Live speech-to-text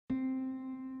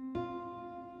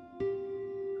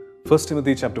1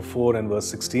 Timothy chapter 4 and verse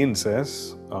 16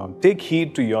 says, take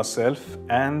heed to yourself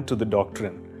and to the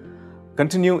doctrine.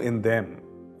 Continue in them,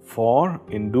 for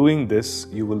in doing this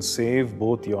you will save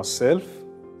both yourself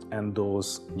and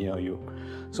those near you.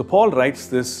 So Paul writes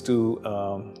this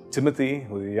to Timothy,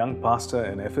 who is a young pastor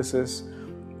in Ephesus,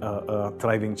 a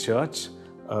thriving church,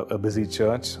 a busy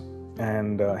church.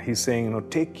 And he's saying,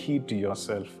 take heed to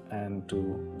yourself and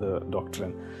to the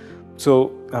doctrine.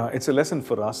 So it's a lesson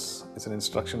for us, it's an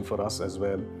instruction for us as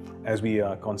well, as we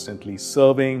are constantly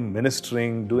serving,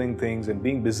 ministering, doing things and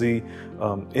being busy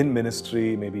in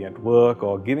ministry, maybe at work,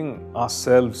 or giving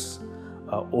ourselves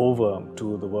over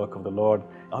to the work of the Lord.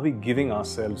 Are we giving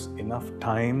ourselves enough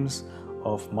times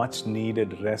of much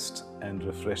needed rest and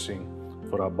refreshing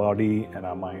for our body and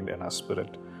our mind and our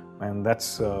spirit? And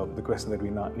that's the question that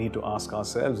we need to ask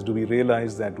ourselves. Do we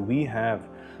realize that we have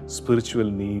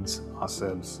spiritual needs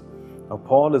ourselves? Now,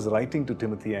 Paul is writing to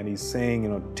Timothy and he's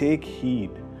saying, take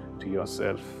heed to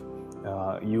yourself.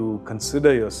 You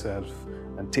consider yourself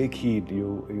and take heed.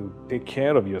 You take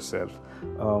care of yourself.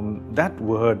 That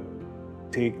word,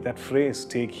 that phrase,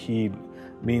 take heed,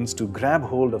 means to grab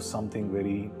hold of something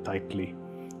very tightly.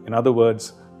 In other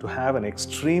words, to have an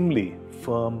extremely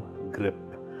firm grip.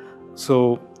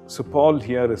 So Paul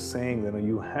here is saying that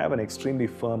you have an extremely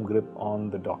firm grip on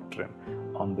the doctrine,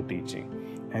 on the teaching.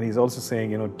 And he's also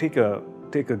saying, take a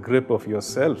grip of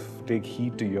yourself, take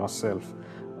heed to yourself,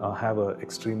 have an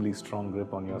extremely strong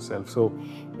grip on yourself. So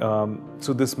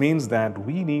this means that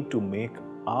we need to make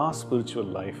our spiritual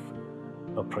life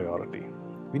a priority.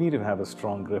 We need to have a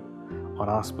strong grip on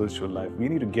our spiritual life. We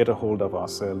need to get a hold of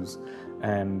ourselves.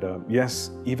 And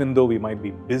yes, even though we might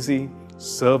be busy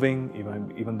serving,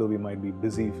 even though we might be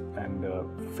busy and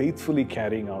faithfully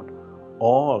carrying out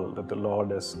all that the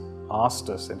Lord has asked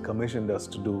us and commissioned us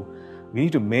to do, we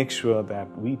need to make sure that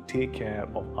we take care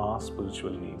of our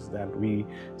spiritual needs, that we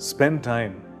spend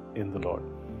time in the Lord.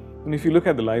 And if you look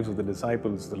at the lives of the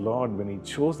disciples, the Lord, when He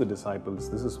chose the disciples,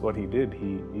 this is what He did.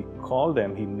 He called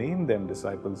them, He named them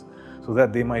disciples so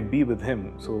that they might be with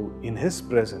Him. So in His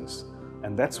presence,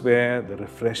 and that's where the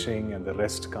refreshing and the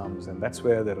rest comes, and that's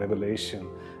where the revelation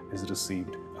is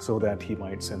received, so that He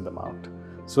might send them out.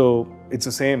 So it's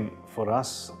the same for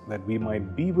us, that we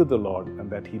might be with the Lord and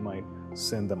that He might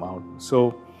send them out.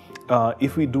 So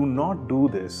if we do not do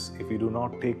this, if we do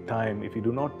not take time, if we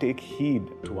do not take heed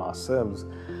to ourselves,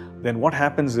 then what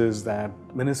happens is that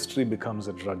ministry becomes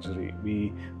a drudgery.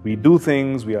 We do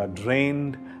things, we are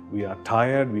drained, we are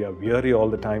tired, we are weary all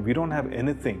the time. We don't have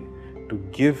anything to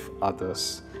give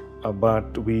others,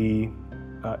 but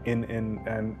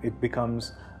and it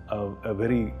becomes a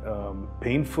very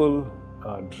painful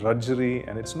drudgery,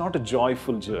 and it's not a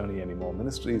joyful journey anymore.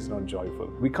 Ministry is not joyful.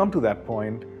 We come to that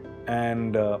point,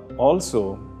 and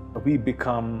also we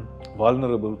become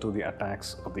vulnerable to the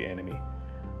attacks of the enemy.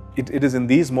 It is in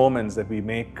these moments that we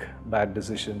make bad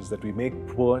decisions, that we make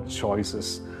poor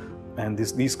choices, and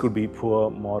these could be poor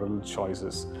moral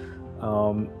choices.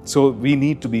 So we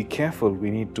need to be careful. We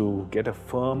need to get a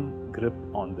firm grip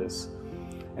on this.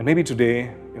 And maybe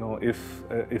today,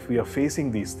 if we are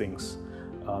facing these things,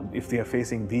 if they are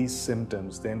facing these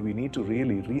symptoms, then we need to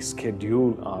really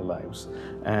reschedule our lives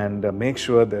and make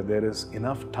sure that there is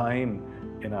enough time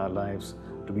in our lives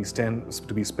to be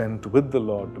spent with the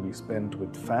Lord, to be spent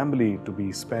with family, to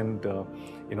be spent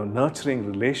nurturing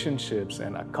relationships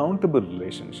and accountable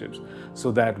relationships, so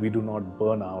that we do not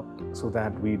burn out, so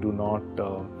that we do not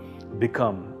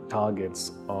become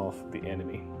targets of the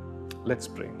enemy. Let's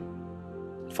pray.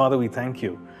 Father, we thank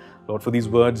You, Lord, for these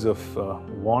words of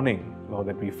warning, Lord,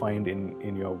 that we find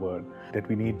in Your word, that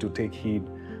we need to take heed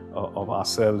of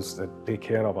ourselves, that take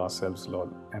care of ourselves, Lord.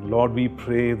 And Lord, we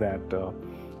pray that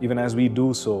even as we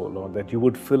do so, Lord, that You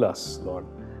would fill us, Lord.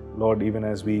 Lord, even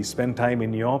as we spend time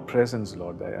in Your presence,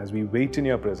 Lord, that as we wait in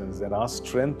Your presence, that our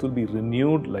strength will be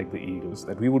renewed like the eagles,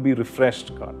 that we would be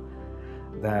refreshed, God,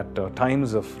 that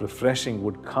times of refreshing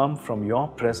would come from Your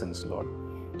presence, Lord,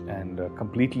 and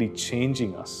completely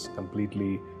changing us,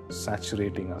 completely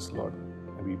saturating us, Lord.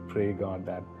 And we pray, God,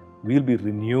 that we'll be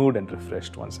renewed and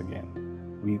refreshed once again.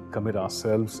 We commit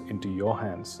ourselves into Your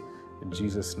hands. In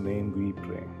Jesus' name we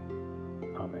pray.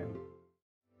 Amen.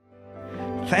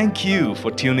 Thank you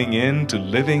for tuning in to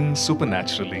Living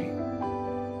Supernaturally.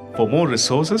 For more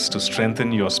resources to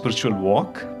strengthen your spiritual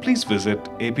walk, please visit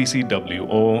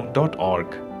apcwo.org.